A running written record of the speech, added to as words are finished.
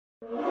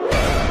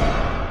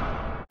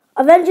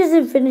Avengers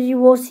Infinity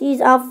War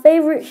sees our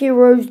favorite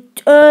heroes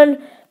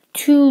turn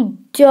to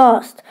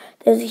dust.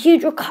 There's a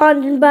huge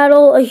Wakandan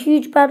battle, a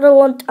huge battle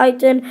on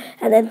Titan,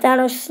 and then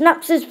Thanos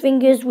snaps his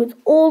fingers with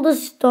all the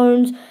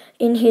stones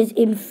in his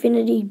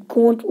Infinity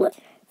Gauntlet.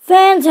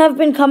 Fans have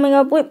been coming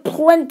up with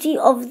plenty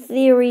of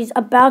theories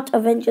about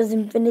Avengers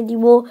Infinity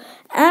War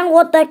and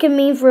what that can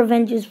mean for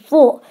Avengers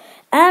 4.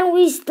 And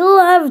we still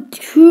have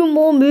 2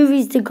 more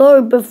movies to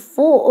go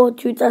before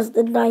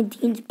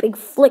 2019's big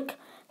flick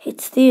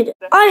hits theater.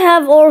 I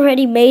have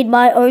already made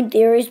my own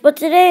theories, but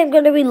today I'm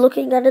going to be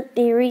looking at a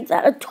theory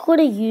that a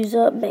Twitter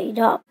user made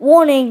up.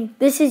 Warning,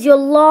 this is your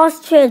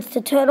last chance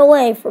to turn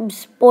away from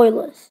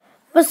spoilers.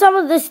 For some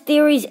of this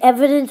theory's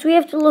evidence, we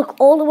have to look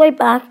all the way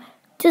back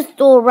to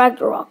Thor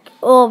Ragnarok.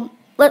 Or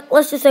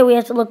let's just say we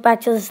have to look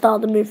back to the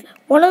start of the movie.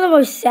 One of the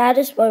most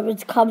saddest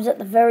moments comes at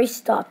the very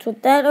start when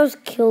Thanos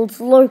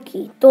kills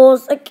Loki,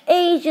 Thor's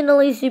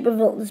occasionally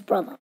supervillain's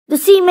brother. The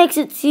scene makes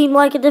it seem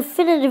like a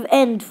definitive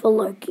end for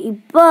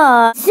Loki,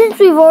 but since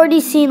we've already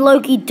seen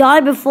Loki die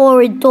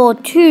before in Thor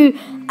 2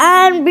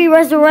 and be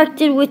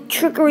resurrected with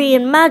trickery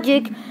and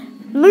magic,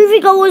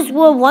 moviegoers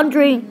were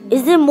wondering,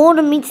 is there more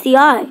than meets the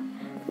eye?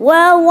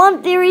 Well,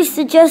 one theory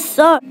suggests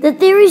so. The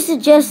theory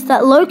suggests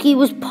that Loki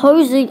was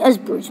posing as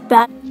Bruce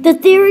Banner. The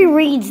theory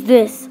reads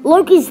this: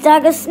 Loki's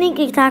dagger sneak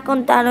attack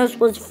on Thanos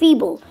was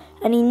feeble,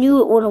 and he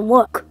knew it wouldn't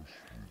work.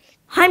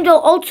 Heimdall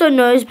also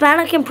knows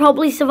Banner can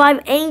probably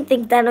survive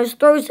anything Thanos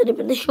throws at him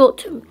in the short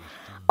term.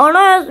 On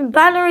Earth,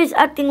 Banner is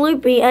acting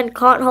loopy and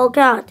can't Hulk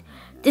out.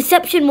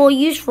 Deception more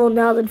useful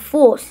now than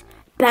force.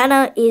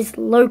 Banner is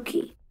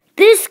Loki.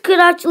 This could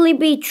actually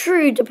be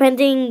true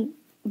depending.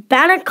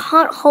 Banner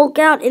can't Hulk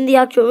out in the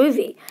actual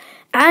movie.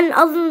 And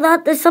other than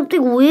that, there's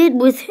something weird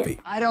with him.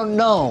 I don't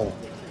know.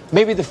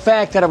 Maybe the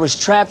fact that I was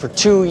trapped for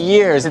 2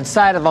 years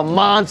inside of a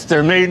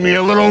monster made me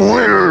a little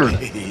weird.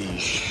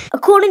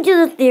 According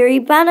to the theory,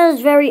 Banner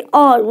is very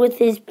odd with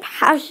his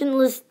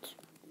passionless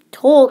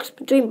talks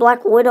between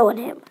Black Widow and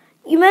him.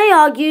 You may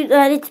argue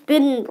that it's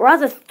been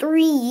rather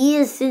 3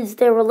 years since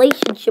their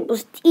relationship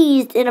was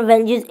teased in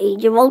Avengers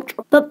Age of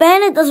Ultron. But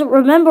Banner doesn't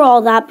remember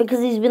all that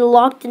because he's been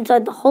locked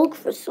inside the Hulk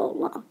for so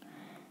long.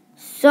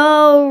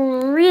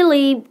 So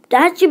really,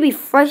 that should be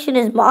fresh in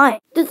his mind.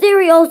 The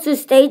theory also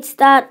states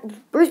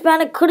that Bruce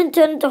Banner couldn't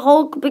turn into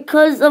Hulk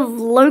because of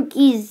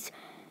Loki's...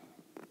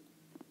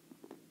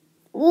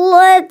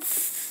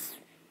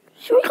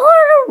 should we call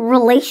it a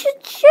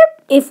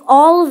relationship? If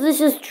all of this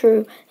is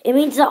true, it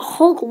means that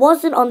Hulk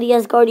wasn't on the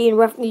Asgardian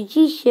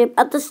refugee ship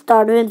at the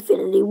start of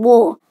Infinity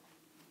War,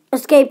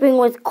 escaping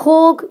with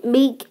Korg,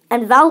 Meek,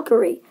 and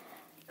Valkyrie,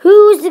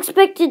 who is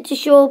expected to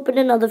show up in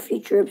another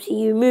future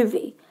MCU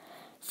movie.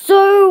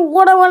 So,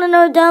 what I want to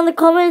know down in the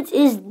comments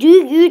is, do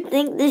you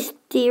think this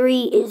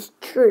theory is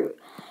true?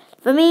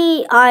 For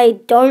me,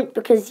 I don't,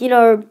 because,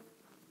 the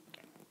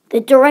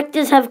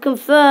directors have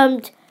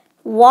confirmed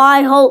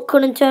why Hulk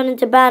couldn't turn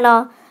into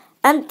Banner,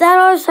 and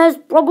Thanos has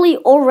probably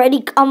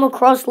already come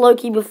across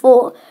Loki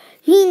before.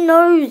 He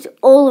knows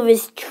all of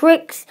his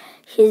tricks,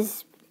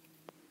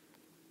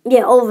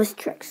 all of his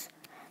tricks.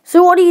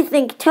 So what do you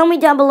think? Tell me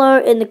down below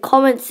in the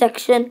comments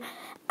section,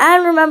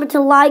 and remember to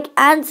like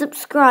and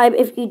subscribe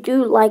if you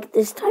do like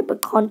this type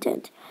of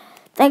content.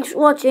 Thanks for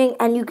watching,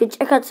 and you can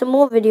check out some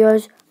more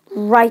videos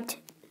right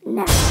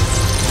now.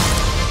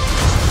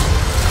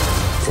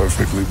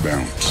 Perfectly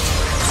balanced.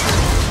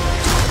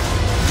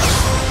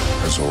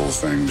 As all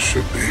things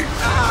should be.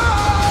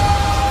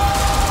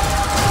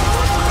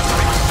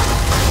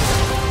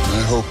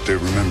 I hope they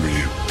remember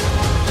you.